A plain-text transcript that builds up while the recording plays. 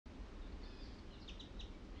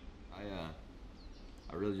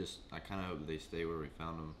I kind of hope they stay where we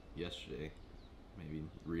found them yesterday. Maybe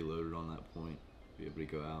reloaded on that point, be able to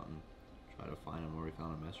go out and try to find them where we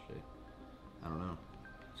found them yesterday. I don't know.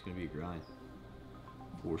 It's gonna be a grind,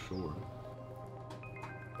 for sure.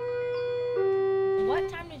 What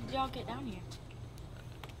time did y'all get down here?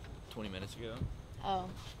 20 minutes ago. Oh.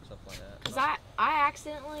 Something like that. Cause I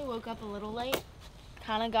accidentally woke up a little late.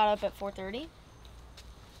 Kind of got up at 4:30.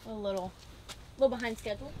 A little behind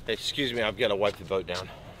schedule. Hey, excuse me, I've got to wipe the boat down.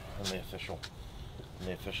 I'm the official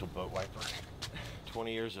boat wiper.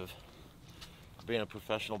 20 years of being a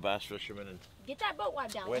professional bass fisherman and Get that boat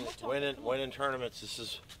wipe down. winning tournaments. This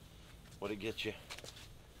is what it gets you.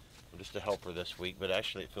 I'm just a helper this week, but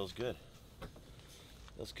actually it feels good.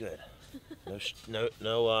 Feels good.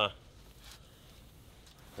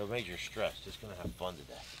 No major stress. Just gonna have fun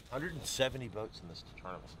today. 170 boats in this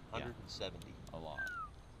tournament. 170. A lot.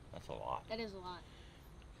 That's a lot. That is a lot.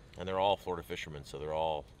 And they're all Florida fishermen, so they're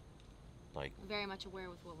all like Very much aware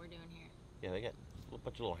with what we're doing here. yeah, they got a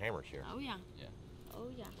bunch of little hammers here. Oh yeah. Yeah. Oh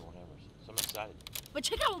yeah. Little hammers. So I'm excited. But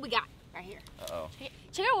check out what we got right here. Uh-oh.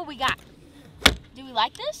 Check out what we got. Do we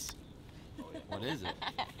like this? What is it?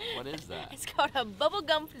 What is that? It's called a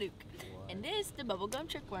bubblegum fluke. And this is the bubblegum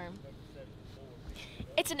trickworm.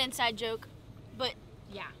 It's an inside joke, but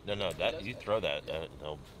yeah. No, that you throw that,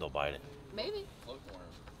 they'll bite it. Maybe.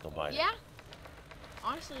 They'll bite it. Yeah.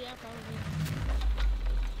 Honestly, yeah, probably.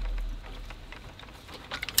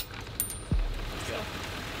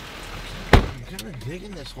 I'm kind of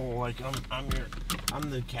digging this whole like I'm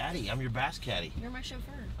the caddy. I'm your bass caddy. You're my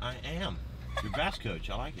chauffeur. I am. Your bass coach.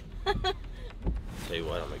 I like it. Tell you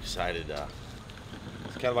what, I'm excited.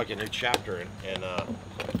 It's kind of like a new chapter in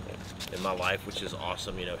my life, which is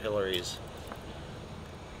awesome. You know, Hilary's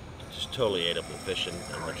just totally ate up with fishing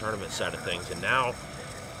and the tournament side of things, and now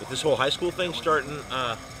with this whole high school thing starting,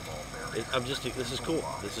 this is cool.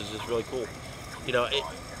 This is just really cool. You know,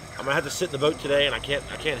 I'm gonna have to sit in the boat today, and I can't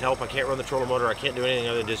help. I can't run the trolling motor. I can't do anything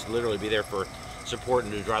other than just literally be there for support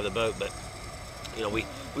and to drive the boat. But you know, we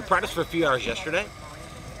practiced for a few hours yesterday,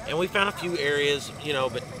 and we found a few areas. You know,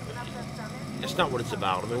 but it's not what it's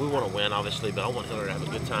about. I mean, we want to win, obviously, but I want Hilary to have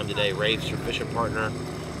a good time today. Rafe's her fishing partner.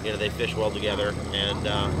 You know, they fish well together, and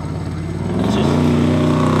it's just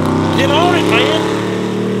get on it,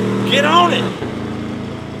 man. Get on it.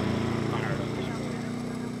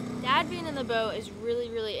 Dad being in the boat is really,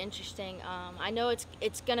 really interesting. I know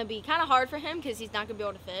it's gonna be kind of hard for him because he's not gonna be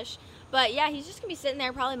able to fish. But yeah, he's just gonna be sitting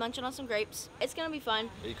there probably munching on some grapes. It's gonna be fun.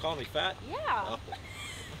 Are you calling me fat? Yeah. Oh.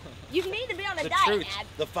 You need to be on a The diet, truth. Dad.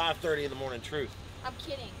 The 5:30 in the morning truth. I'm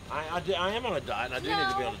kidding. I am on a diet, and I do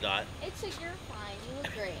need to be on a diet. You're fine. You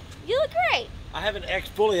look great. You look great. I haven't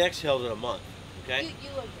fully exhaled in a month, okay? You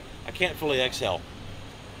look great. I can't fully exhale.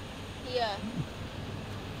 He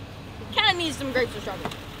kind of needs some grapes or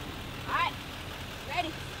strawberries. All right,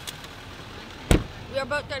 ready. We are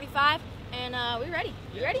boat 35, and we're ready.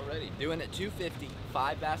 You ready? We're ready. Doing it 250,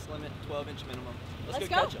 5 bass limit, 12-inch minimum. Let's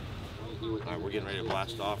go catch them. All right, we're getting ready to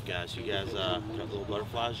blast off, guys. You guys got little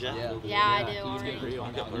butterflies yet? Yeah, I do already.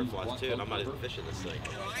 I've got butterflies too, and I'm not even fishing this thing.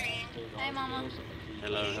 Hey, Mama.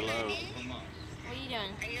 Hello. What are you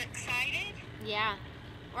doing? Are you excited? Yeah,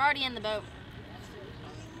 we're already in the boat.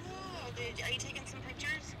 Oh, are you taking some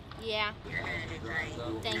pictures? Yeah. You're gonna do great.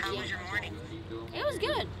 Thank How you. was your morning? It was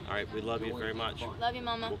good. All right, we love you very much. Love you,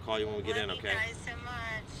 Mama. We'll call you when we get in, Love okay? you guys so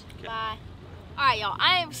much. Okay. Bye. All right, y'all.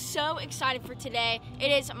 I am so excited for today. It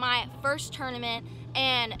is my first tournament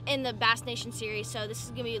and in the Bass Nation series, so this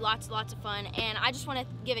is gonna be lots of fun. And I just want to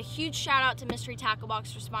give a huge shout out to Mystery Tackle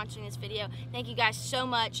Box for sponsoring this video. Thank you guys so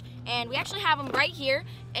much. And we actually have them right here.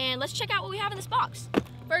 And let's check out what we have in this box.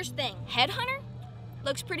 First thing, Headhunter.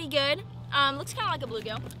 Looks pretty good. Looks kind of like a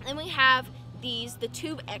bluegill. Then we have these, the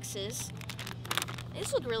Tube X's.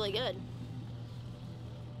 These look really good.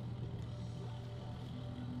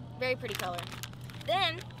 Very pretty color.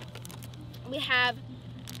 Then we have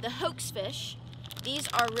the Hoax Fish. These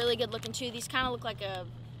are really good looking too. These kind of look like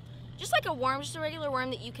just like a worm, just a regular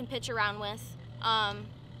worm that you can pitch around with.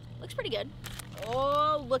 Looks pretty good.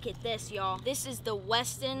 Oh, look at this, y'all. This is the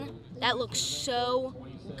Weston. That looks so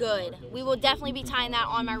good. We will definitely be tying that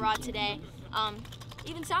on my rod today.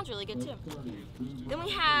 Even sounds really good too. Then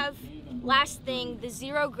we have, last thing, the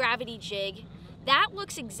Zero Gravity Jig. That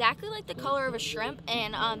looks exactly like the color of a shrimp,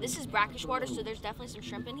 and this is brackish water, so there's definitely some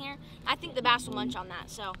shrimp in here. I think the bass will munch on that,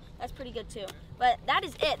 so that's pretty good too. But that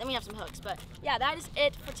is it. Then we have some hooks, but yeah, that is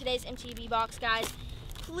it for today's MTB box, guys.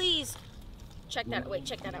 Please check that. Wait,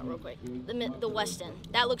 check that out real quick. The Weston.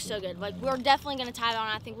 That looks so good. Like, we're definitely gonna tie that on.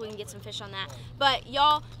 I think we can get some fish on that. But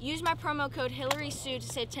y'all, use my promo code HILARYSUE to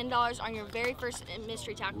save $10 on your very first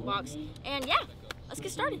mystery tackle box. And yeah. let's get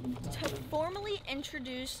started. To formally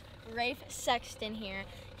introduce Rafe Sexton here.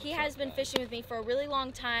 He has been fishing with me for a really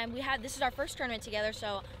long time. This is our first tournament together,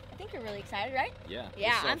 so I think you're really excited, right? Yeah.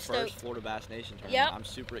 Yeah, this is I'm our stoked. first Florida Bass Nation tournament. Yep. I'm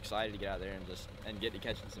super excited to get out there and get to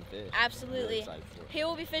catching some fish. Absolutely. I'm really excited for it. He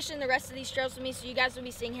will be fishing the rest of these trails with me, so you guys will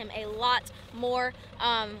be seeing him a lot more.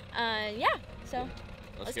 Yeah. So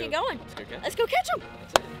let's get going. Let's go catch. Let's go catch him.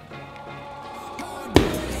 That's it.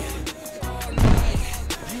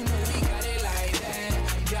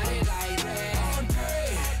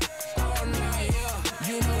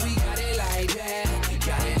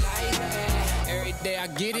 I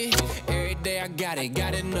get it, every day I got it,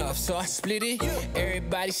 got enough, so I split it.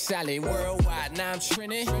 Everybody solid, worldwide, now I'm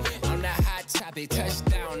trending. On that hot topic,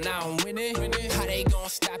 touchdown, now I'm winning. How they gon'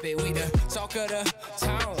 stop it? We the talk of the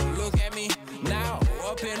town. Look at me now,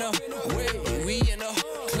 up in a way, we in the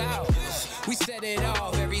clouds. We set it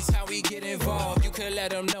off every time we get involved. You could let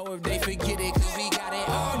them know if they forget it, cause we got it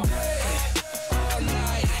all day, all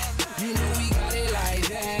night. You know we got it like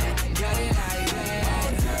that, got it like that.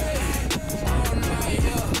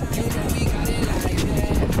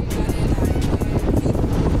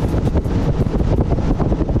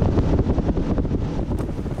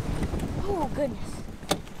 Oh, goodness.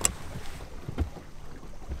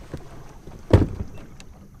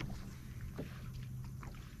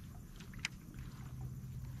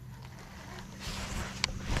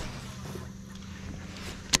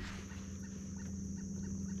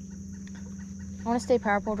 I want to stay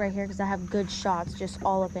power pulled right here because I have good shots just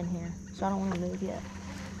all up in here. So I don't want to move yet.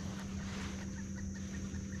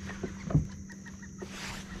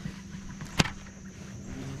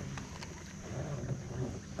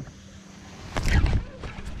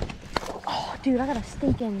 Oh, dude, I had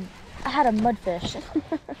a mudfish.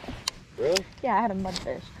 Really? Yeah, I had a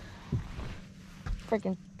mudfish.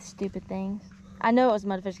 Freaking stupid things. I know it was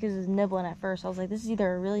mudfish because it was nibbling at first. I was like, this is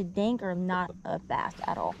either a really dank or not a bass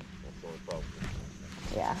at all. That's the only problem.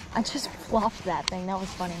 Yeah, I just flopped that thing. That was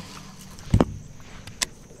funny.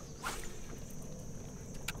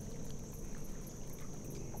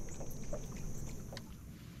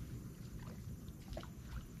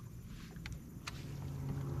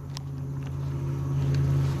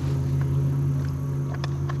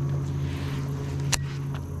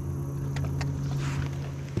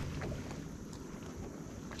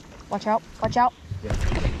 Watch out, watch out. Yeah.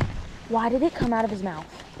 Why did it come out of his mouth?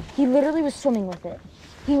 He literally was swimming with it.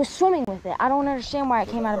 He was swimming with it. I don't understand why it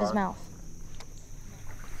came out of his mouth.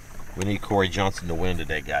 We need Corey Johnson to win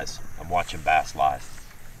today, guys. I'm watching Bass Live.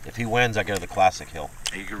 If he wins, I go to the Classic Hill.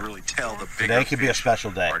 You can really tell the bigger Today could be a fish special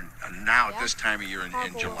day. are now at this time of year in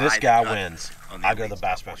July. If this guy they cut wins, on the I go to the elite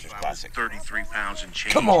Bassmasters 45 Classic. 33 pounds and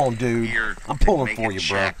change. Come on, dude. Here, I'm to pulling make for it you,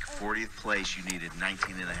 bro. check 40th place, you needed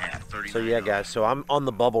 19 and a half. 39. So yeah, guys, so I'm on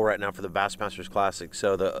the bubble right now for the Bassmasters Classic.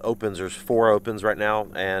 So the opens, there's 4 opens right now,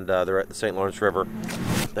 and they're at the St. Lawrence River.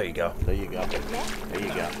 There you go. There you go. There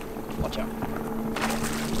you go. Watch out.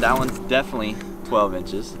 That one's definitely 12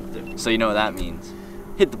 inches. So you know what that means.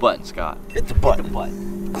 Hit the button, Scott. Hit the button. Hit the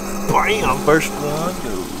button. Bam! First one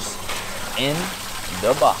goes in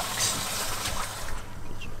the box.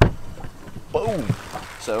 Boom.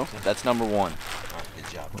 So that's number 1. All right, good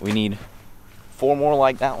job. We need 4 more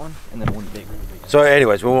like that one, and then one big one. So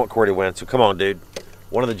anyways, we want Corey to win, so come on, dude.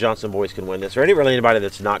 One of the Johnson boys can win this, or really anybody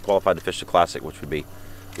that's not qualified to fish the Classic, which would be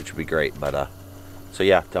great. But so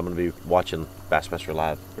yeah, I'm gonna be watching Bassmaster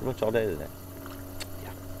Live pretty much all day today.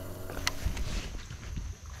 Yeah.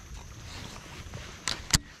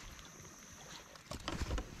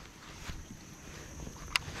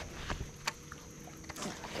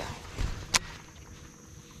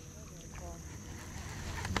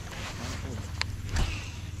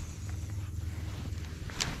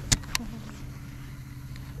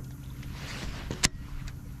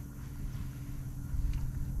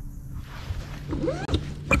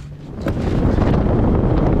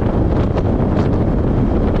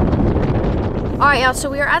 Alright, y'all, so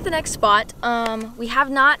we are at the next spot. We have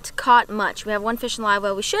not caught much. We have 1 fish in the live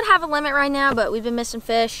well. We should have a limit right now, but we've been missing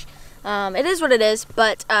fish. It is what it is,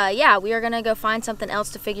 but yeah, we are going to go find something else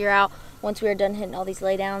to figure out once we are done hitting all these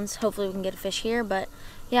laydowns. Hopefully we can get a fish here, but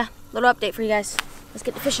yeah, little update for you guys. Let's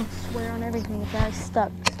get to fishing. Swear on everything, if that is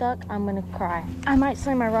stuck, I'm going to cry. I might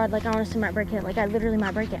slam my rod, like I honestly might break it. Like I literally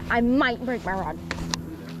might break it. I might break my rod.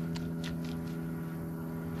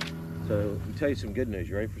 So, let me tell you some good news.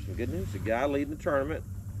 You ready for some good news? The guy leading the tournament,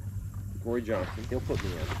 Corey Johnson, he'll put me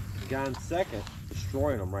in. The guy in second,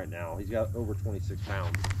 destroying him right now. He's got over 26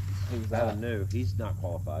 pounds. Who's that? New. He's not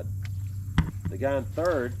qualified. The guy in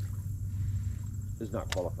third is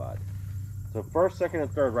not qualified. So first, second,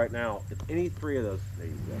 and third right now, if any 3 of those, there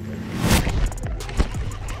you go.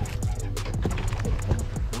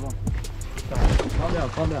 Calm down,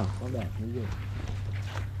 calm down, calm down. You're good.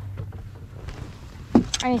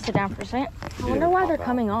 I need to sit down for a second. I wonder why they're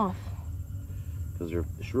coming off. Because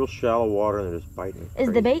it's real shallow water and they're just biting.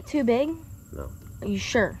 Is the bait too big? No. Are you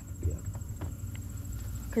sure? Yeah.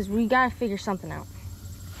 Because we gotta figure something out.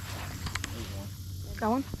 That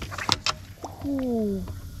one? Ooh.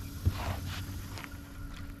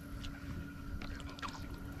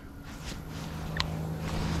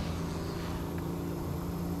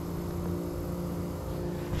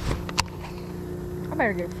 I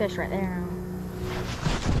better get a fish right there.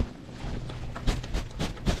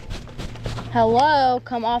 Hello,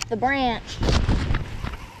 come off the branch.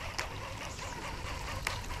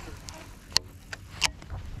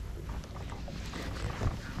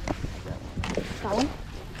 Got one?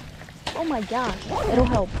 Oh my gosh, it'll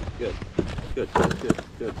help. Good. Good, good, good,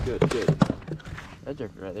 good, good, good. That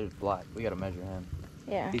jerk right there's black. We gotta measure him.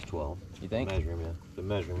 Yeah. He's 12. You think? Measure him, yeah. The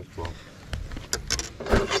measuring was 12.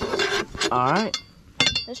 Alright.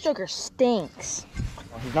 This joker stinks.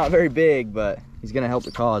 Well, he's not very big, but he's gonna help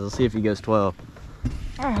the cause. Let's see if he goes 12.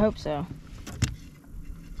 I hope so.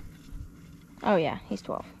 Oh yeah, he's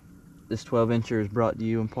 12. This 12-incher is brought to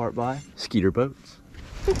you in part by Skeeter Boats.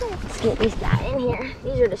 Let's get these guys in here.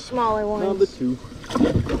 These are the smaller ones. Number 2.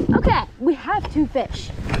 Okay, we have 2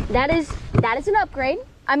 fish. That is an upgrade.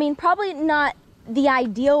 I mean, probably not the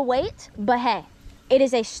ideal weight, but hey, it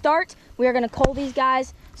is a start. We are gonna cull these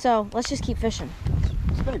guys, so let's just keep fishing.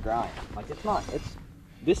 It's been a grind. Like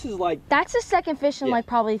this is like That's the second fish in like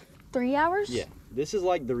probably 3 hours. yeah. This is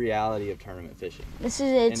like the reality of tournament fishing.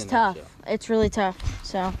 It's tough. It's really tough.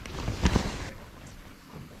 So.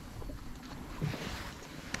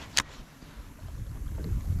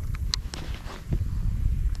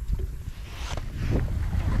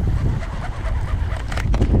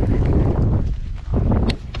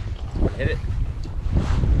 Hit it.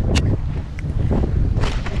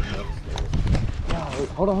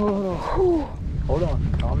 Hold on. Hold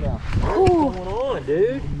on. Calm down. What's going on,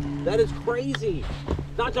 dude? That is crazy.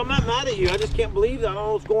 I'm not mad at you. I just can't believe that. I don't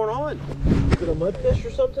know what's going on. Is it a mudfish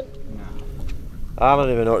or something? No. I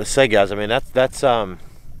don't even know what to say, guys. I mean, that's just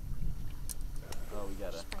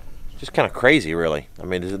kind of crazy, really. I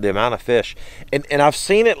mean, the amount of fish, and I've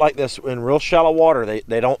seen it like this in real shallow water. They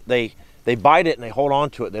bite it and they hold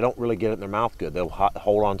on to it. They don't really get it in their mouth good. They'll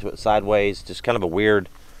hold on to it sideways. Just kind of a weird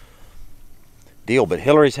deal. But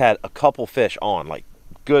Hilary's had a couple fish on, like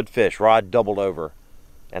good fish, rod doubled over,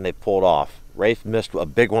 and they pulled off. Rafe missed a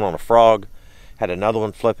big one on a frog, had another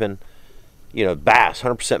one flipping, you know, bass,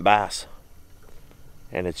 100% bass.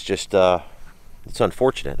 And it's just, it's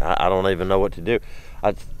unfortunate. I don't even know what to do.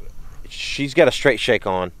 She's got a straight shake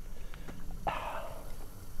on. I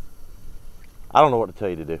don't know what to tell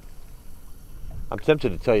you to do. I'm tempted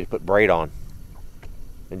to tell you to put braid on.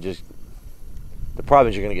 And just, the problem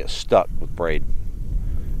is you're going to get stuck with braid.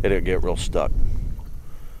 It'll get real stuck.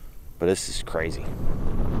 But this is crazy.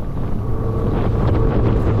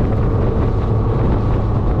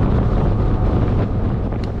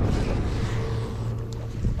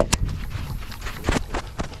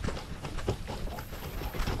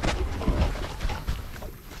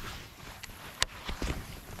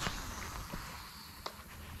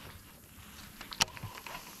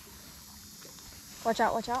 Watch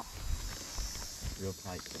out, watch out. Real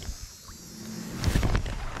tight.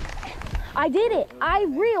 I did it. I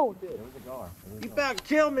reeled. You about to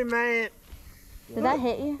kill me, man. Did that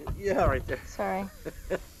hit you? Yeah, right there. Sorry.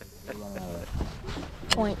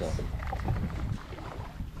 Points.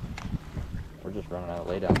 We're just running out of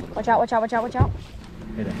laydown. Watch out, watch out, watch out, watch out.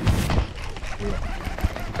 Hit it.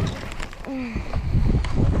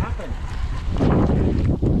 What happened?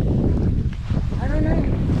 I don't know.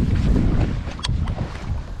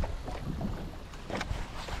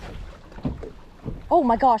 Oh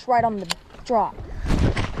my gosh, right on the drop.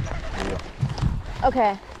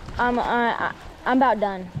 Okay, I'm about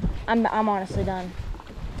done. I'm honestly done.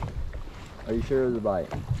 Are you sure it was a bite?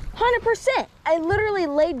 100%. I literally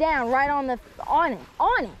laid down right on the on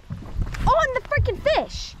the freaking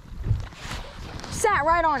fish. Sat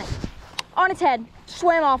right on it, on its head.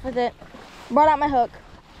 Swam off with it. Brought out my hook.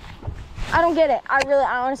 I don't get it. I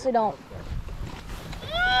honestly don't.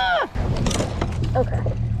 Okay.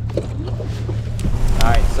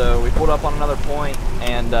 Alright, so we pulled up on another point,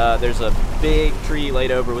 and there's a big tree laid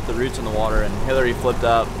over with the roots in the water, and Hilary flipped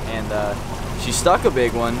up, and she stuck a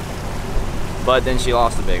big one, but then she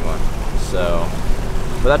lost a big one. So,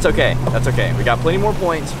 but that's okay. That's okay. We got plenty more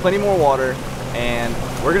points, plenty more water, and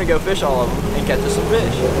we're gonna go fish all of them and catch us some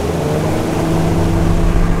fish.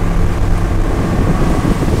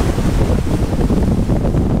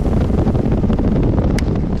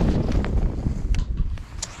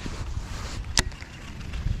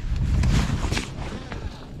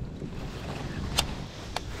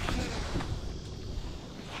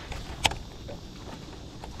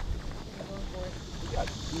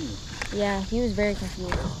 Yeah, he was very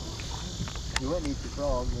confused. You wouldn't eat the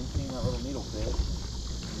frog, you ain't seen that little needle fish.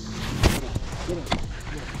 Get him.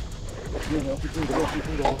 In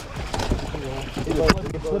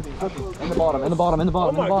the bottom,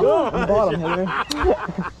 Oh my God. in the bottom, Hilary.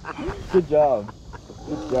 Good job.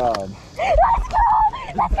 Good job. Let's go!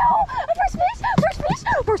 Let's go! First fish!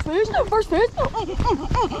 First fish! First fish!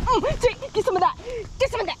 First fish! Get some of that!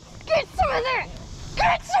 Get some of that! Get some of that!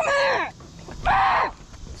 Get some of that! Ah!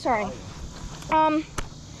 Sorry.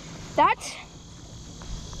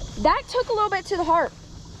 That took a little bit to the heart.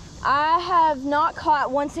 I have not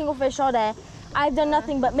caught one single fish all day. I've done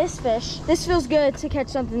nothing but miss fish. This feels good to catch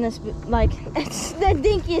something this, like, it's the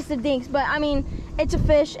dinkiest of dinks, but I mean, it's a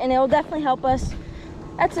fish and it'll definitely help us.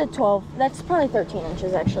 That's a 12, that's probably 13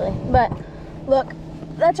 inches actually. But look,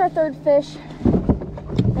 that's our third fish.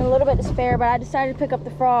 And a little bit to spare, but I decided to pick up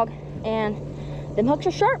the frog and them hooks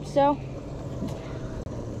are sharp, so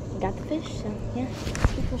got the fish, so yeah,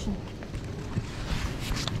 let's keep fishing.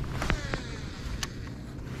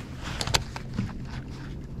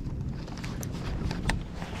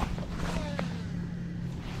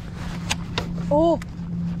 Oh,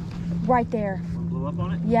 right there. One blew up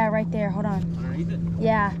on it? Yeah, right there. Hold on. Underneath it?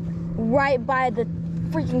 Yeah, right by the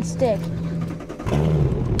freaking stick.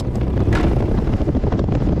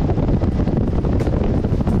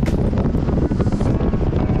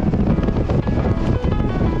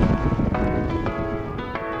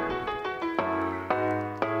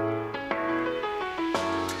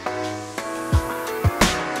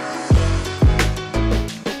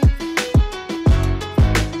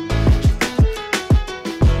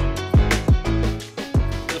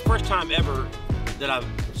 Time ever that I've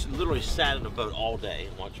literally sat in a boat all day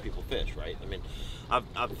and watched people fish, right? I mean,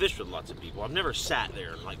 I've fished with lots of people. I've never sat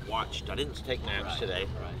there and like watched. I didn't take naps today.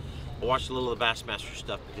 I watched a little of the Bassmaster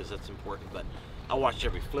stuff because that's important, but I watched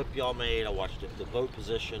every flip y'all made. I watched the boat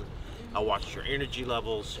position. I watched your energy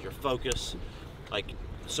levels, your focus. Like,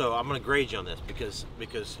 so I'm gonna grade you on this because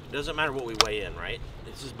it doesn't matter what we weigh in, right?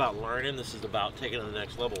 This is about learning. This is about taking it to the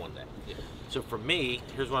next level one day. Yeah. So for me,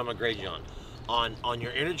 here's what I'm gonna grade you on. On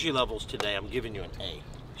your energy levels today, I'm giving you an A,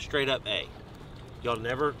 straight up A. Y'all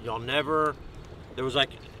never, there was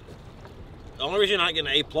like, the only reason you're not getting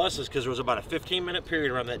an A+ is because there was about a 15-minute period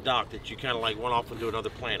around that dock that you kind of like went off into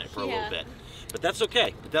another planet for a little bit. But that's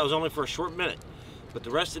okay, but that was only for a short minute. But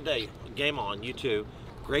the rest of the day, game on, you two,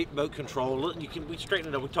 great boat control. We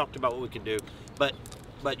straightened it up, we talked about what we can do, but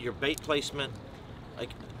your bait placement,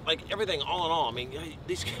 like everything, all in all, I mean,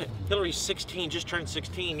 these guys, Hilary's 16, just turned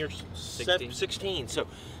 16, you're 16. So,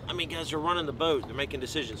 I mean, guys are running the boat, they're making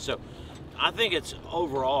decisions. So, I think it's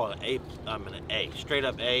overall an A, straight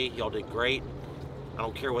up A. Y'all did great. I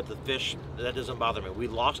don't care what the fish, that doesn't bother me. We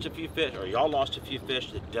lost a few fish, or y'all lost a few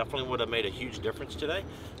fish that definitely would have made a huge difference today,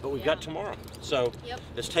 but we've got tomorrow. So,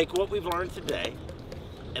 let's take what we've learned today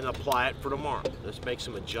and apply it for tomorrow. Let's make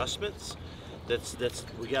some adjustments.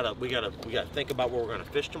 We gotta think about where we're gonna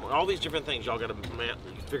fish tomorrow. All these different things y'all gotta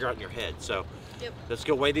figure out in your head. So let's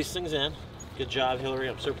go weigh these things in. Good job, Hilary.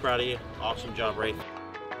 I'm so proud of you. Awesome job, Ray.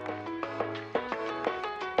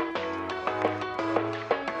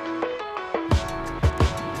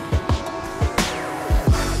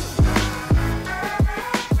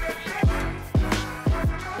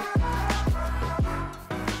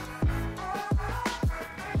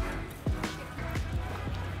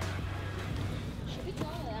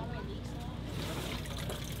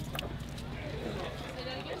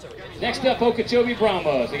 Next up, Okeechobee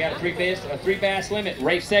Brahmas. They got a three bass limit.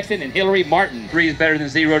 Rafe Sexton and Hilary Martin. 3 is better than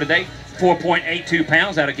 0 today. 4.82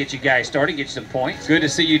 pounds. That'll get you guys started, get you some points. Good to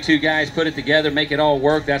see you two guys put it together, make it all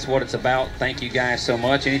work. That's what it's about. Thank you guys so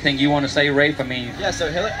much. Anything you want to say, Rafe? I mean, yeah.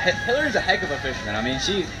 So Hilary's a heck of a fisherman. I mean,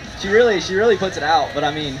 she really puts it out. But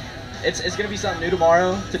I mean, it's gonna be something new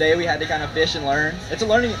tomorrow. Today we had to kind of fish and learn. It's a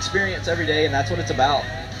learning experience every day, and that's what it's about.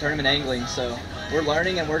 Tournament angling. So we're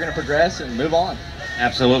learning and we're gonna progress and move on.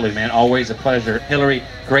 Absolutely, man. Always a pleasure. Hilary,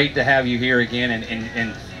 great to have you here again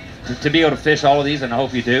and to be able to fish all of these, and I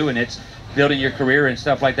hope you do, and it's building your career and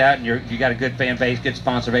stuff like that, and you got a good fan base, good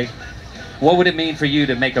sponsor base. What would it mean for you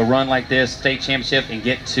to make a run like this, state championship, and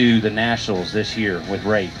get to the Nationals this year with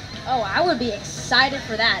Ray? Oh, I would be excited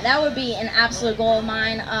for that. That would be an absolute goal of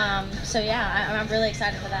mine. So yeah, I'm really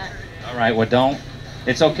excited for that. All right, well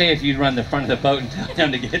it's okay if you run the front of the boat and tell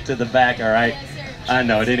them to get to the back, all right? I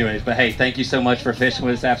know it anyways, but hey, thank you so much for fishing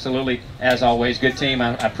with us. Absolutely, as always, good team.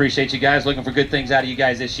 I appreciate you guys. Looking for good things out of you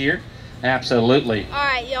guys this year. Absolutely. All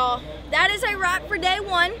right, y'all. That is a wrap for day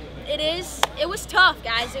one. It was tough,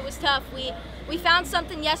 guys. It was tough. We found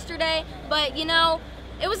something yesterday, but you know,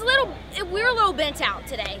 It was we were a little bent out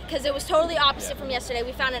today because it was totally opposite from yesterday.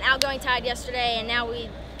 We found an outgoing tide yesterday, and now we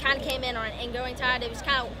kind of came in on an ingoing tide. It was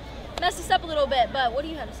kind of messed us up a little bit, but what do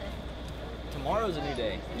you have to say? Tomorrow's a new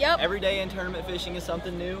day. Yep. Every day in tournament fishing is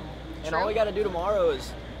something new, and True. all we got to do tomorrow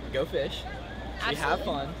is go fish. We Absolutely. have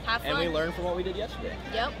fun, and we learn from what we did yesterday.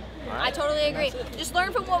 Yep. Right. I totally agree. Just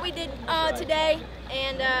learn from what we did today,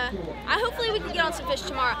 and hopefully we can get on some fish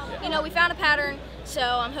tomorrow. You know, we found a pattern, so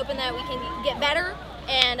I'm hoping that we can get better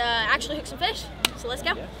and actually hook some fish. So let's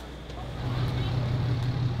go. Yeah.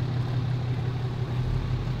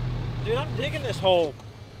 Dude, I'm digging this whole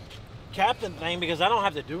captain thing because I don't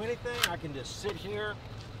have to do anything. I can just sit here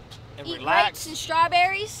and Eat relax. grapes and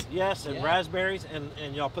strawberries. Yes, and raspberries,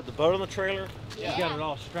 and y'all put the boat on the trailer. Yeah. You got it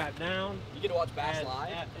all strapped down. You get to watch Bass And,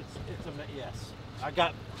 live.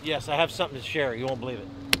 Yes, I have something to share. You won't believe it.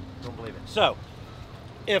 You won't believe it. So,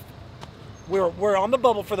 if we're on the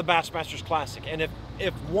bubble for the Bassmasters Classic, and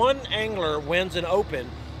if one angler wins an open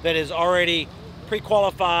that is already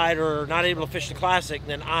pre-qualified or not able to fish the Classic,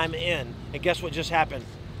 then I'm in. And guess what just happened?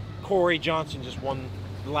 Corey Johnson just won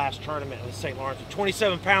the last tournament in St. Lawrence with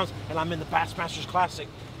 27 pounds, and I'm in the Bassmasters Classic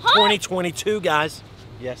 2022, guys.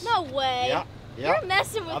 Yes. No way. Yeah. You're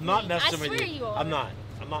messing with me. I'm not messing with you. I swear you are. I'm not.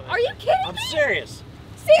 Are you kidding I'm me? serious.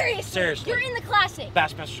 Seriously. You're in the Classic.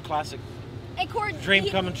 Bassmasters Classic. And Corey, Dream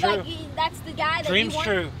coming true. Like, that's the guy that Dream's you want.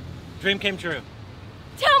 true. Dream came true.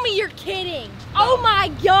 Tell me you're kidding. Oh my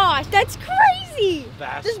gosh, that's crazy.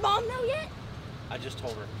 Bass. Does Mom know yet? I just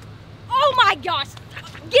told her. Oh my gosh.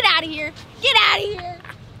 Get out of here. Get out of here.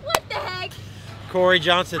 What the heck? Corey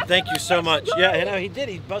Johnson, thank you so much. Yeah, you know, he did.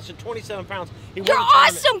 He busted 27 pounds. He won You're the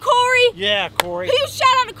tournament. awesome, Corey. Yeah, Corey. Huge shout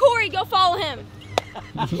out to Corey. Go follow him.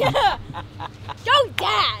 Yeah. Go,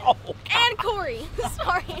 Dad. Oh, and Corey.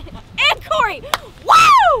 Sorry. And Corey.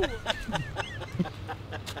 Woo!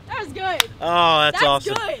 That was good. Oh, that's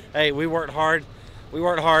awesome. Good. Hey, we worked hard. We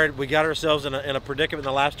got ourselves in a predicament in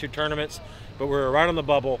the last two tournaments, but we were right on the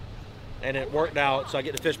bubble, and it worked out. So I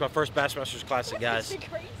get to fish my first Bassmasters Classic, guys.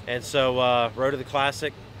 And so road to the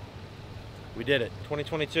Classic. We did it.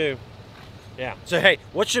 2022. Yeah. So hey,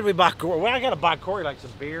 what should we buy Corey? Well, I gotta buy Corey like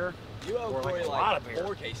some beer. You owe Or Corey a like lot of beer.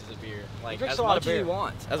 4 cases of beer. Like drinks as a lot much of beer. as he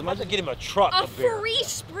wants. As I'm much about to as get him a truck A of beer. free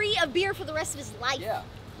spree of beer for the rest of his life. Yeah.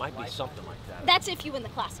 Might be something like that. That's if you win the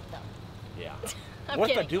Classic, though. Yeah. I'm What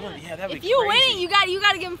if I kidding. do win? Yeah, that'd If be you crazy. win it, you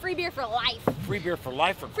got to give him free beer for life. Free beer for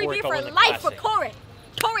life for Free Corey beer if I for win the life for Classic. Corey.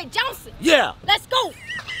 Corey Johnson. Yeah. Let's go.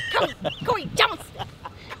 Corey Johnson.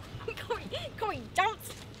 Corey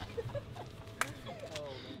Johnson.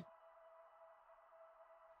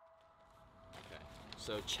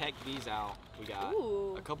 So check these out. We got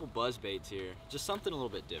Ooh. a couple buzz baits here. Just something a little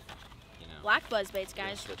bit different, you know. Black buzz baits, We're gonna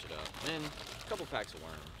guys. switch it up. And a couple packs of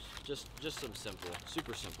worms. Just some simple,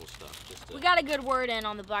 super simple stuff. Just to, We got a good word in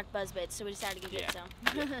on the black buzz baits, so we decided to go get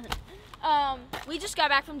some. We just got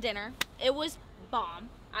back from dinner. It was bomb.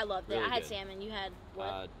 I loved it. Really I had good. salmon. You had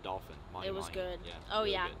what? dolphin. It was good. Yeah, Oh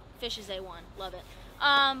really yeah, good. fish is A1. Love it.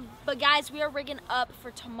 But guys, we are rigging up for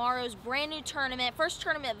tomorrow's brand new tournament, first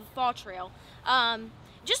tournament of the Fall Trail.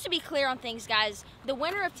 Just to be clear on things, guys, the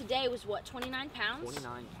winner of today was what, 29 pounds?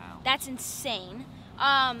 29 pounds. That's insane.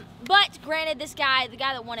 But granted, the guy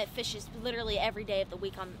that won it fishes literally every day of the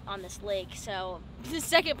week on this lake. So the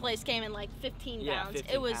second place came in like 15 yeah, pounds.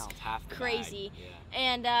 15 It was pounds, half the crazy. bag. Yeah.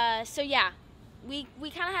 And so yeah, we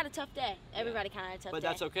kind of had a tough day. Everybody kind of had a tough But day.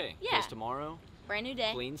 that's okay. Yeah. Because tomorrow, Brand new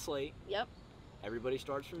day. clean slate. Yep. Everybody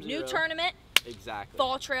starts from zero. New tournament. Exactly.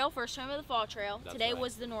 Fall Trail, first tournament of the Fall Trail. That's Today right.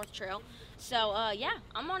 was the North Trail. So yeah,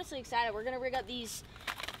 I'm honestly excited. We're gonna rig up these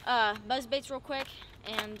buzz baits real quick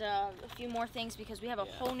and a few more things because we have a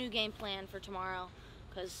whole new game plan for tomorrow.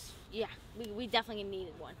 Cause yeah, we definitely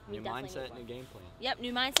needed one. We New definitely mindset, needed one. new game plan. Yep,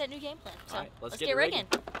 new mindset, new game plan. So All right, let's get get rigging.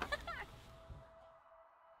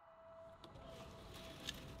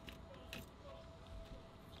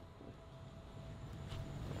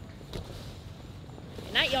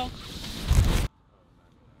 Good night, y'all.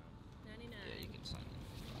 Yeah, you can sign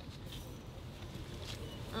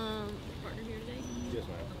Partner here today. it. Yes,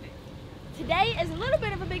 ma'am. Today is a little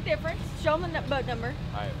bit of a big difference. Show them the boat number.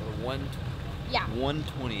 All right, we're Yeah.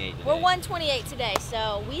 128 today. We're 128 today,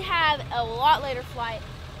 so we have a lot later flight,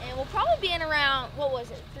 and we'll probably be in around, what was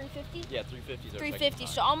it, 350? Yeah, 350 is our 350, second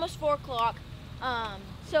so time. almost 4 o'clock.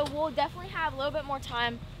 So we'll definitely have a little bit more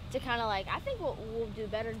time to kind of like, I think we'll do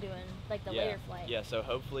better doing like the later flight. Yeah, so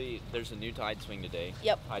hopefully there's a new tide swing today.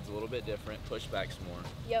 Yep. Tide's a little bit different, push back some more.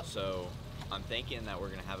 Yep. So I'm thinking that we're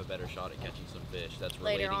gonna have a better shot at catching some fish. That's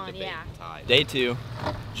Later relating on, to bait yeah. and tide. Day 2,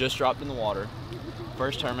 just dropped in the water.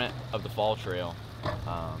 First tournament of the Fall Trail.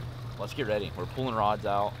 Let's get ready. We're pulling rods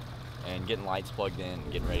out. and getting lights plugged in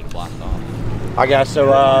and getting ready to blast off. All right, guys, so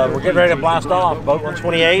we're getting ready to blast off, boat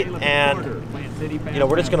 128, and you know,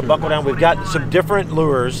 we're just going to buckle down. We've got some different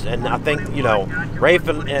lures, and I think, you know, Rafe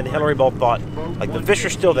and Hilary both thought, like, the fish are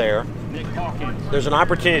still there. There's an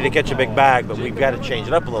opportunity to catch a big bag, but we've got to change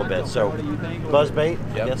it up a little bit. So, buzzbait,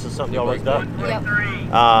 I guess is something y'all looked up. Yep.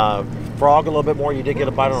 Frog a little bit more. You did get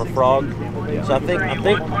a bite on a frog. So I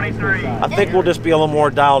think we'll just be a little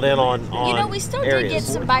more dialed in on You know, we still areas. did get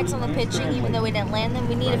some bites on the pitching, even though we didn't land them.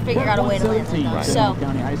 We need to figure out a way to land them, though. So,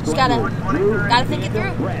 just gotta think it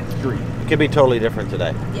through. It could be totally different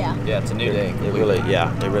today. Yeah. Yeah, it's a new day. It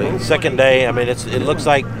really. Second day. I mean, it looks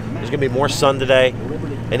like there's gonna be more sun today,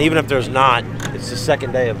 and even if there's not, it's the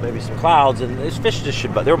second day of maybe some clouds, and these fish just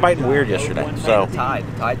should. They were biting weird yesterday. So the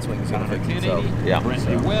tide swing is gonna fix itself. yeah,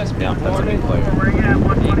 yeah, that's a big player.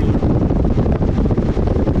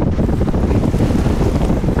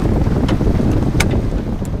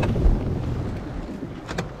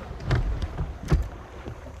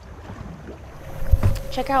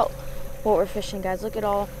 Check out what we're fishing, guys. Look at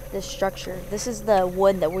all this structure. This is the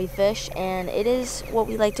wood that we fish, and it is what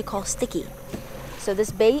we like to call sticky. So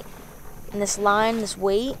this bait and this line, this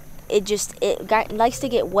weight, it likes to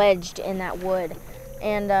get wedged in that wood,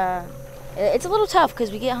 and it's a little tough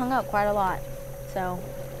because we get hung up quite a lot. So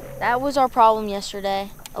that was our problem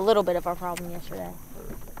yesterday. A little bit of our problem yesterday.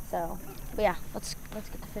 So, but yeah, let's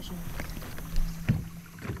get to fishing.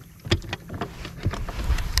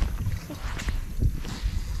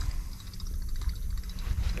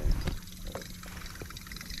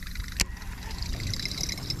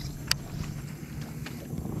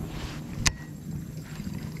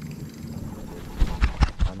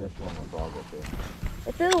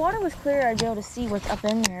 If the water was clear, I'd be able to see what's up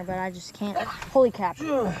in there, but I just can't. Holy crap.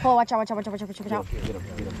 Oh, watch out, watch out, watch out, watch out, watch out. Get him.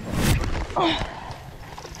 Oh.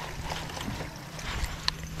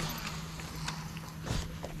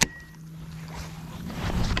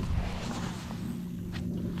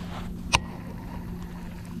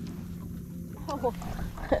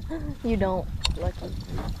 You don't. Lucky.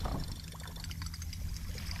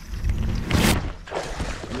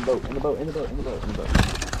 In the boat.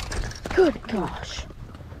 Good gosh.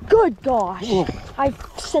 Good gosh. Whoa. I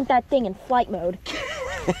sent that thing in flight mode.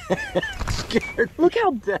 Look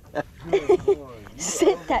how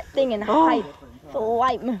sent that thing in high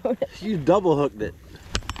flight mode. You double hooked it.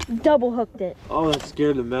 Double hooked it. Oh, that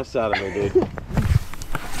scared the mess out of me, dude.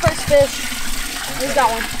 First fish. We've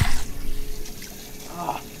got one.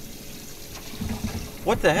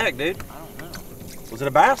 What the heck, dude? I don't know. Was it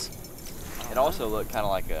a bass? It also looked kind of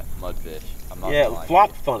like a mudfish. Yeah, it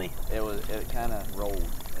flopped funny. It kind of rolled.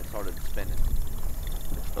 It started spinning.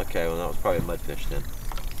 Okay, well that was probably a mudfish then.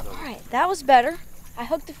 All right, that was better. I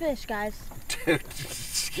hooked the fish, guys. Dude,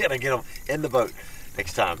 you gotta get him in the boat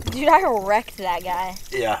next time. Dude, I wrecked that guy.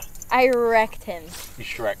 Yeah. I wrecked him. You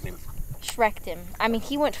shreked him. Shreked him. I mean,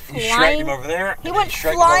 he went flying. You shreked him over there. He went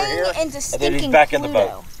flying into stinking and then he's back Pluto. in the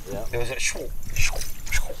boat. Yeah. It was a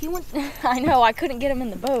He went. I know. I couldn't get him in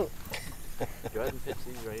the boat. Go ahead and pitch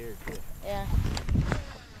these right here too. Yeah.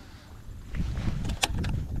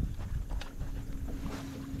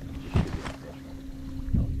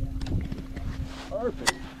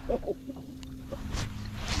 Perfect.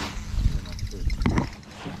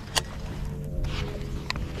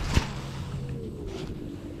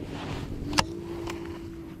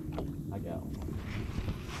 I got one.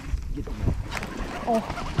 Oh,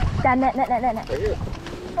 that net. Right here.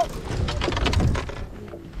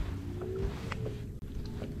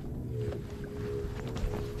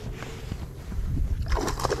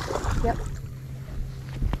 Yep.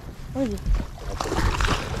 Where is he?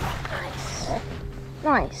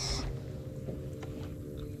 Nice.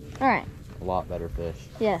 All right. A lot better fish.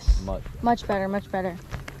 Yes. Much better. Much better.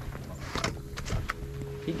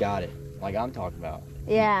 He got it. Like I'm talking about.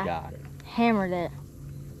 Yeah. He got it. Hammered it.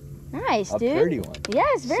 Nice, A dude. pretty one.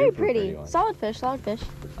 Yes, very Super pretty. pretty one. Solid fish. Solid fish.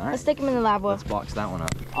 All right. Let's stick him in the lab boat. Let's box that one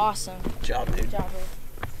up. Awesome. Good job, dude. Good job,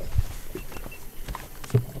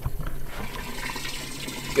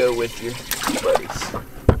 Go with your buddies.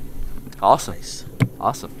 Awesome. Nice.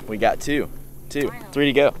 Awesome. We got two. Finally. 3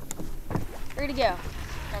 to go. 3 to go.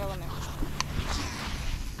 Got a limit.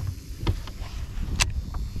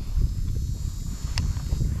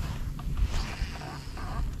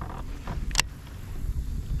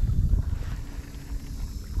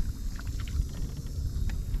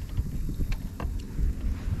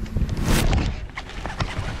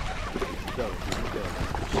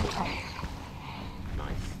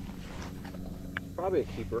 Probably a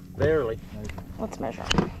keeper. Barely. Let's measure.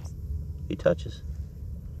 He touches.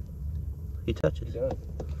 He touches. He does.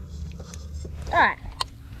 All right.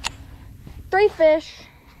 Great fish.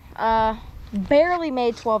 Barely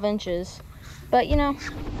made 12 inches, but you know.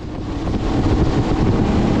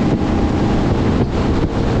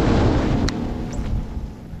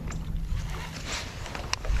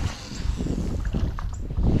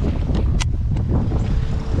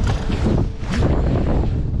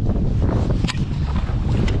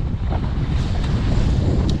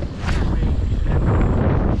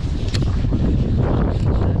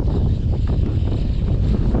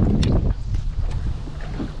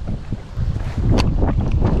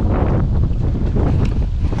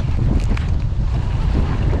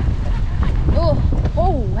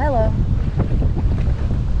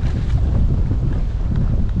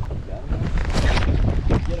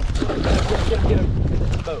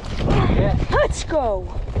 Let's go.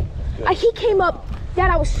 He came up, Dad,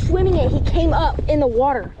 I was swimming it. He came up in the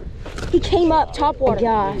water. He came up top water.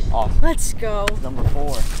 Gosh. Awesome. Let's go. Number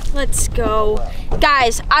 4. Let's go.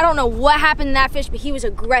 Guys, I don't know what happened to that fish, but he was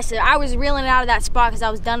aggressive. I was reeling it out of that spot because I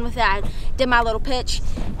was done with it. I did my little pitch,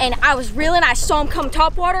 and I was reeling. I saw him come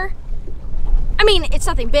top water. I mean, it's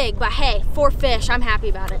nothing big, but hey, 4 fish. I'm happy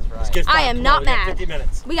about it. Right. I am not mad. 50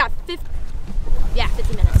 minutes. We got 50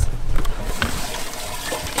 minutes.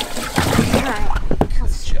 All right,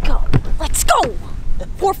 let's go. Let's go.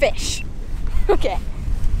 4 fish. Okay.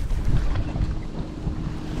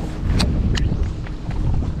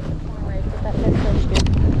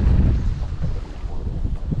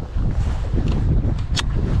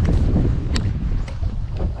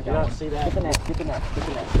 I gotta see that. Get the net, get the net, get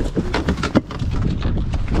the net.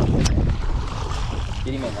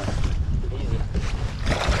 Get him in there. Easy.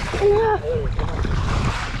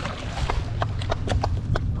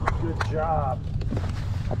 Good job.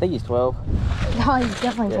 I think he's 12. No, he's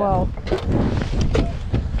definitely 12.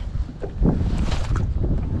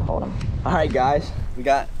 Hold him. All right, guys, we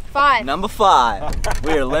got 5. number 5.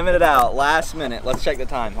 We are limited out, last minute. Let's check the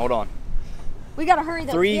time. Hold on. We gotta hurry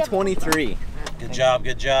though. 3:23. Good job,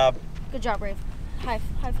 good job. Good job, Brave. High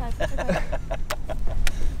five.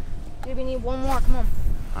 Dude, we need 1 more. Come on.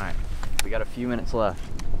 All right, we got a few minutes left.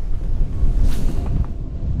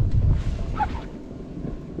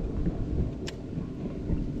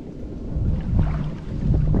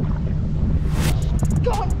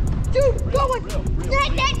 Going, dude, going.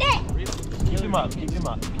 Net. Keep him up, keep him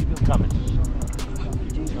coming. Keep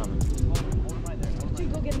him coming.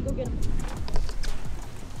 Dude, go get him.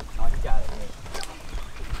 Oh, you got it.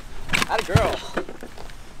 Atta girl.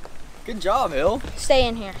 Good job, Hill. Stay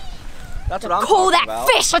in here. That's what I'm Pull talking that about.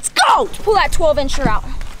 fish. Let's go. Pull that 12-incher out.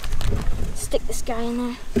 Stick this guy in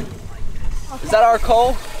there. Okay. Is that our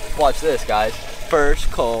cull? Watch this, guys. First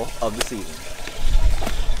cull of the season.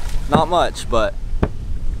 Not much, but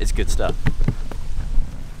it's good stuff.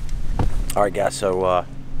 All right, guys. So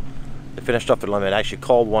they finished off their limit. I actually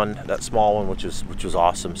called one, that small one, which was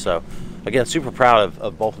awesome. So again, super proud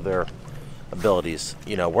of both of their abilities.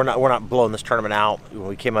 You know, we're not blowing this tournament out. When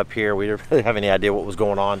we came up here, we didn't really have any idea what was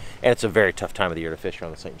going on, and it's a very tough time of the year to fish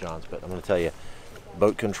around the St. John's. But I'm going to tell you,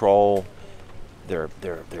 boat control, their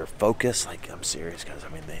focus. Like, I'm serious, guys. I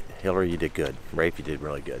mean, Hilary, you did good. Rafe, you did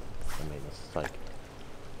really good. I mean, it's like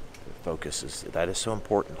their focus is so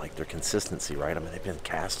important. Like their consistency, right? I mean, they've been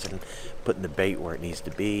casting, putting the bait where it needs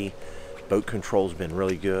to be. Boat control's been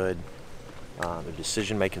really good. Their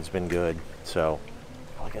decision making's been good. So,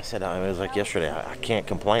 like I said, it was like yesterday. I can't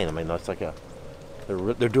complain. I mean, it's like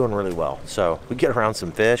they're doing really well. So we get around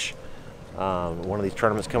some fish. One of these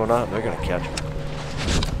tournaments coming up, they're gonna catch them.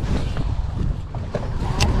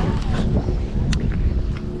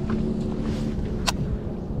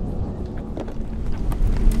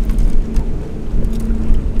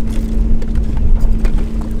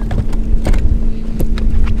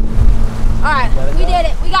 All right, we did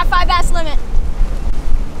it. We got 5 bass limit.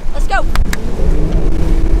 Let's go.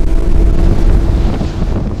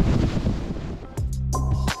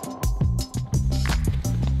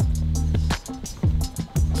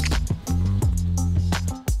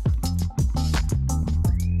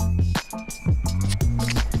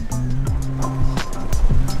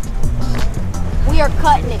 We are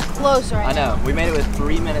cutting it close right now. I know. We made it with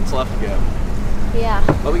 3 minutes left to go. Yeah.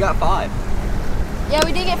 But we got 5. Yeah,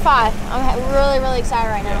 we did get 5. I'm really, really excited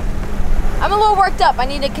right now. I'm a little worked up. I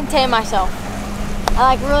need to contain myself.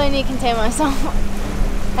 I really need to contain myself.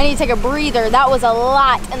 I need to take a breather. That was a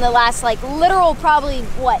lot in the last literal probably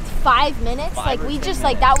what 5 minutes. We just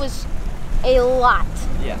minutes. That was a lot.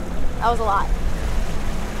 Yeah. That was a lot.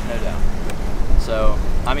 No doubt. So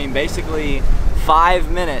I mean, basically 5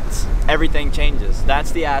 minutes, everything changes. That's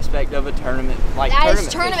the aspect of a tournament. That is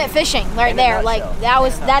tournament fishing right there.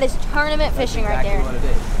 That is tournament fishing right there. What it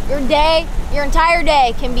is. your entire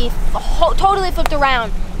day can be totally flipped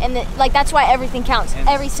around, and like that's why everything counts,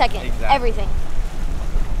 every second, exactly. everything.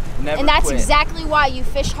 Never and that's quit. exactly why you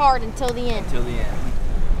fish hard until the end. Until the end.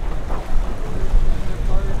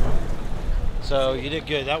 So you did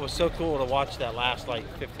good. That was so cool to watch that last like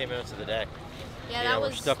 15 minutes of the day. Yeah, You know,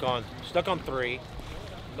 we're stuck on 3.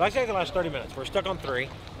 Actually, the last 30 minutes. We're stuck on 3.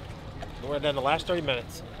 We're done the last 30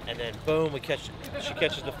 minutes, and then boom, she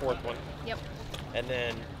catches the 4th one. Yep. And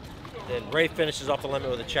then Ray finishes off the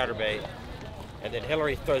limit with a chatterbait, and then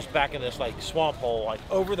Hilary throws back in this like swamp hole, like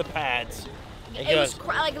over the pads. And It was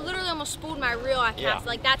like literally almost spooled my reel. I cast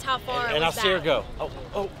like that's how far. And it was I see her go.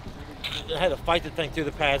 Oh. I had to fight the thing through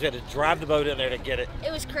the pads. We had to drive the boat in there to get it.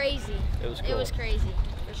 It was crazy. It was cool. It was crazy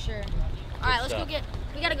for sure. All right, let's go get.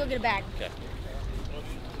 We gotta go get a bag. Okay.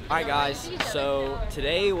 All right, guys. So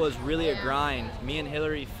today was really a grind. Me and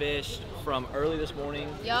Hilary fished from early this morning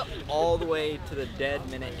all the way to the dead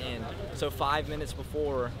minute end. So 5 minutes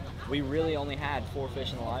before, we really only had 4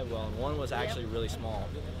 fish in the live well, and one was actually really small.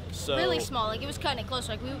 So really small, like it was cutting it close.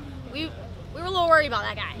 Like we were a little worried about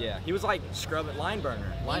that guy. Yeah, he was like scrubbing line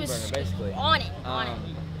burner basically. On it.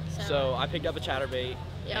 So I picked up a chatterbait.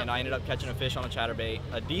 And I ended up catching a fish on a chatterbait,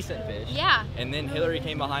 a decent fish. Yeah. And then Hilary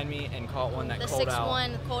came behind me and caught one that cold out.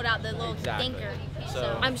 The 6-1 cold out, the little thinker.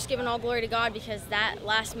 So I'm just giving all glory to God because that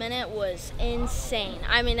last minute was insane.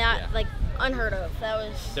 I mean, like unheard of.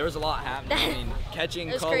 There was a lot happening. I mean, catching,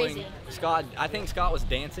 culling. Crazy. Scott, I think Scott was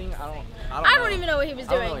dancing. I don't even know what he was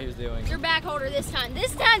doing. I don't know what he was doing. You're bag holder this time.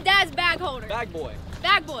 This time, Dad's bag holder. Bag boy.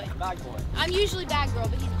 Bag boy. Bag boy. I'm usually bag girl,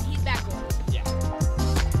 but he's bag boy. Yeah.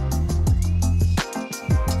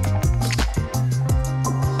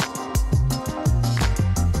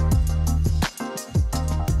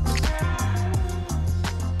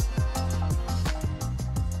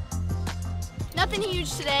 Nothing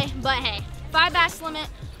huge today, but hey, 5 bass limit.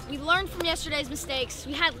 We learned from yesterday's mistakes.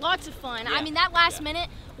 We had lots of fun. I mean, that last minute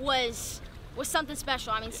was something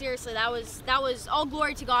special. I mean, seriously, that was all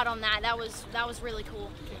glory to God on that. That was really cool.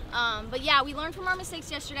 But yeah, we learned from our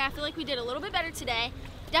mistakes yesterday. I feel like we did a little bit better today.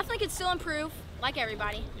 Definitely could still improve, like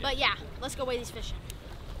everybody. But yeah, let's go weigh these fish.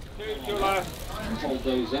 Hold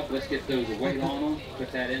those up. Let's get those weight on them.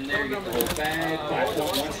 Put that in there. Get the whole bag.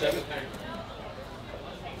 5.17.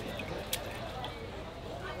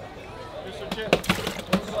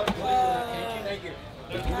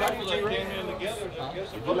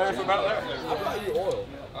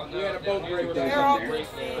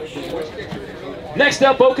 Next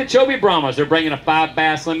up, Okeechobee Brahmas. They're bringing a 5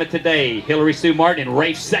 bass limit today. HILARYSUE Martin and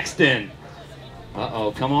Rafe Sexton.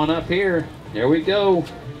 Uh-oh, come on up here. There we go.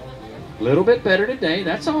 A little bit better today.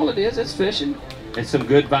 That's all it is. It's fishing. And some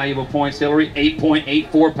good valuable points, Hilary.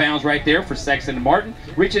 8.84 pounds right there for Sexton and Martin.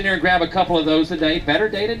 Reach in there and grab a couple of those today. Better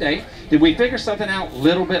day today. Did we figure something out a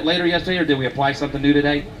little bit later yesterday, or did we apply something new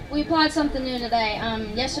today? We applied something new today.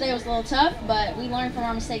 Yesterday was a little tough, but we learned from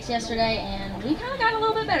our mistakes yesterday, and we kind of got a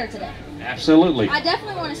little bit better today. Absolutely. I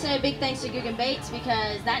definitely want to say a big thanks to Guggen Baits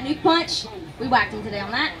because that nuke punch, we whacked him today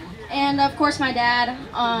on that. And of course my dad,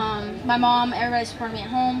 my mom, everybody supported me at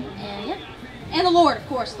home, and yeah. And the Lord, of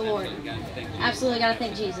course, the Lord. Absolutely got to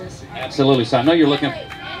thank Jesus. Absolutely. So I know you're looking.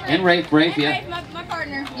 And Rafe, yeah. Rafe, my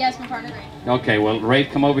partner. Yes, my partner, Rafe. Okay, well, Rafe,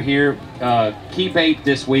 come over here. Key bait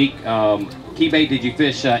this week. Key bait, did you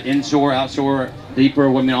fish inshore, outshore, deeper,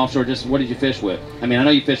 offshore? Just what did you fish with? I mean, I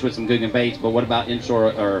know you fished with some Guggen Baits, but what about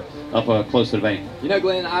inshore or up close to the bank? You know,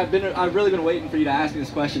 Glenn, I've really been waiting for you to ask me this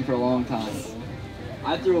question for a long time.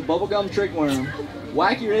 I threw a bubblegum trick worm,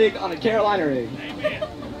 wacky rig on a Carolina rig.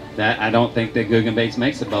 That I don't think that Guggen Baits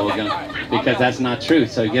makes a bubblegum because that's not true.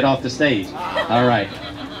 So get off the stage. All right.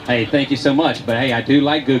 Hey, thank you so much. But hey, I do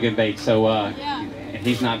like Guggen Baits. So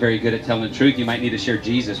he's not very good at telling the truth. You might need to share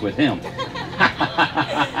Jesus with him.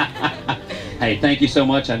 Hey, thank you so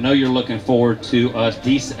much. I know you're looking forward to us.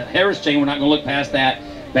 Harris Chain, we're not going to look past that.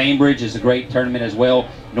 Bainbridge is a great tournament as well.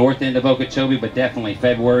 North end of Okeechobee, but definitely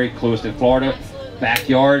February, Clewiston, Florida.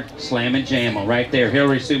 Backyard, slam and jam right there.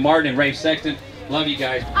 HILARYSUE Martin and Rafe Sexton. Love you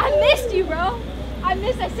guys. I missed you, bro. I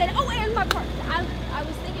said, oh, and my partner. I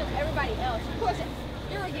was thinking of everybody else. Of course,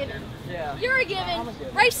 you're a given. Yeah. You're a given.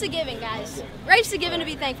 Rafe's a given, guys. Rafe's a given to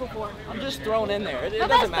be thankful for. I'm just thrown in there. It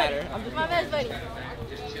doesn't matter. I'm just my best buddy. All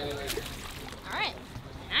right.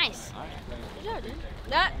 Nice. All right. Good job, dude.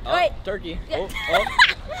 Wait. Turkey. Oh.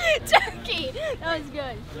 Turkey. That was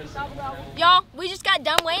good. Y'all, we just got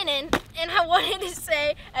done weighing in, and I wanted to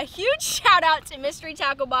say a huge shout out to Mystery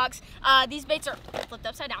Tackle Box. These baits are flipped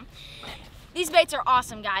upside down. These baits are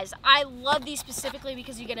awesome, guys. I love these specifically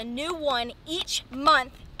because you get a new one each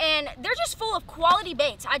month, and they're just full of quality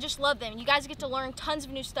baits. I just love them. You guys get to learn tons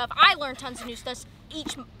of new stuff. I learned tons of new stuff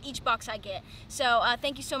each box I get. So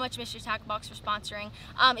thank you so much, Mr. Tackle Box, for sponsoring.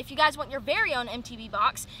 If you guys want your very own MTB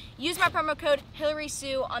box, use my promo code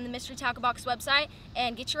HILARYSUE on the Mystery Tackle Box website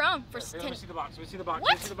and get your own for 10. Let me see the box. Let me see the box. What?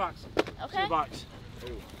 Let me see the box. Okay. See the box.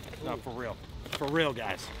 No, for real. For real,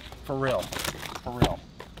 guys. For real. For real.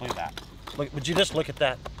 Look at that. Look. Would you just look at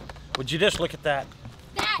that? Would you just look at that?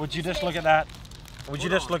 Would you just look at that? Would you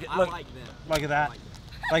just look at look at that?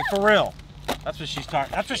 Like for real. That's what she's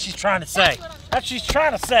talking. That's what she's trying to say. That's what she's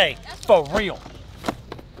trying to say. For real.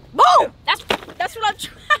 Boom! That's what I'm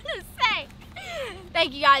trying to say.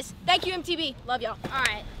 Thank you guys. Thank you, MTB. Love y'all. All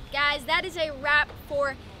right, guys, that is a wrap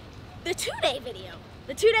for the 2-day video.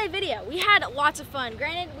 The 2-day video. We had lots of fun.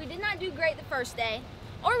 Granted, we did not do great the first day,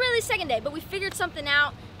 or really second day, but we figured something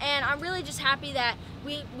out, and I'm really just happy that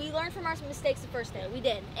we learned from our mistakes the first day. We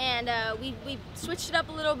did, and we switched it up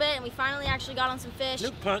a little bit, and we finally actually got on some fish.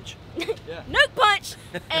 Nuke punch. Yeah. Nuke punch.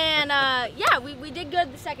 And yeah, we did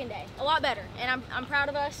good the second day, a lot better, and I'm proud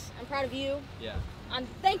of us. I'm proud of you. Yeah. I'm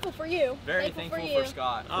thankful for you. Very thankful for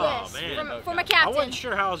Scott. Oh, Yes, man. for my captain. I wasn't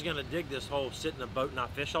sure how I was going to dig this whole sit in a boat and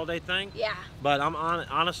not fish all day thing. Yeah. But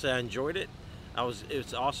honestly, I enjoyed it.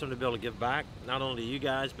 It's awesome to be able to give back, not only to you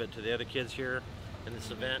guys, but to the other kids here in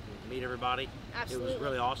this event and meet everybody. Absolutely. It was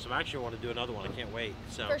really awesome. I actually want to do another one. I can't wait.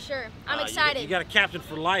 So For sure. I'm excited. You got a captain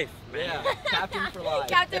for life, man. Yeah, captain for life.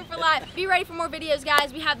 Captain for life. Be ready for more videos,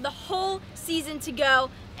 guys. We have the whole season to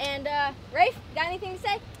go. And Rafe, got anything to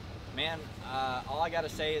say? Man, all I gotta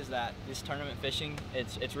say is that this tournament fishing,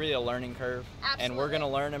 it's really a learning curve. Absolutely. And we're gonna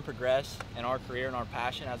learn and progress in our career and our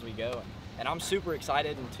passion as we go. And I'm super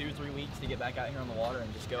excited in 2-3 weeks to get back out here on the water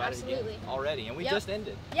and just go at it again already. And we just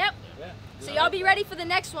ended. Yep. Yeah. So y'all be ready for the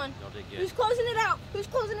next one. Y'all did good. Who's closing it out? Who's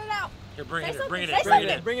closing it out? Here, bring Say it in. something. Bring it Say in. Bring it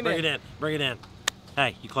something. in. Bring it Bring in. it in. Bring it in.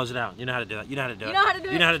 Hey, you close it out. You know how to do it. You know how to do it. You know how to do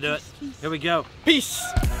it. You know how to do it. Here we go. Peace.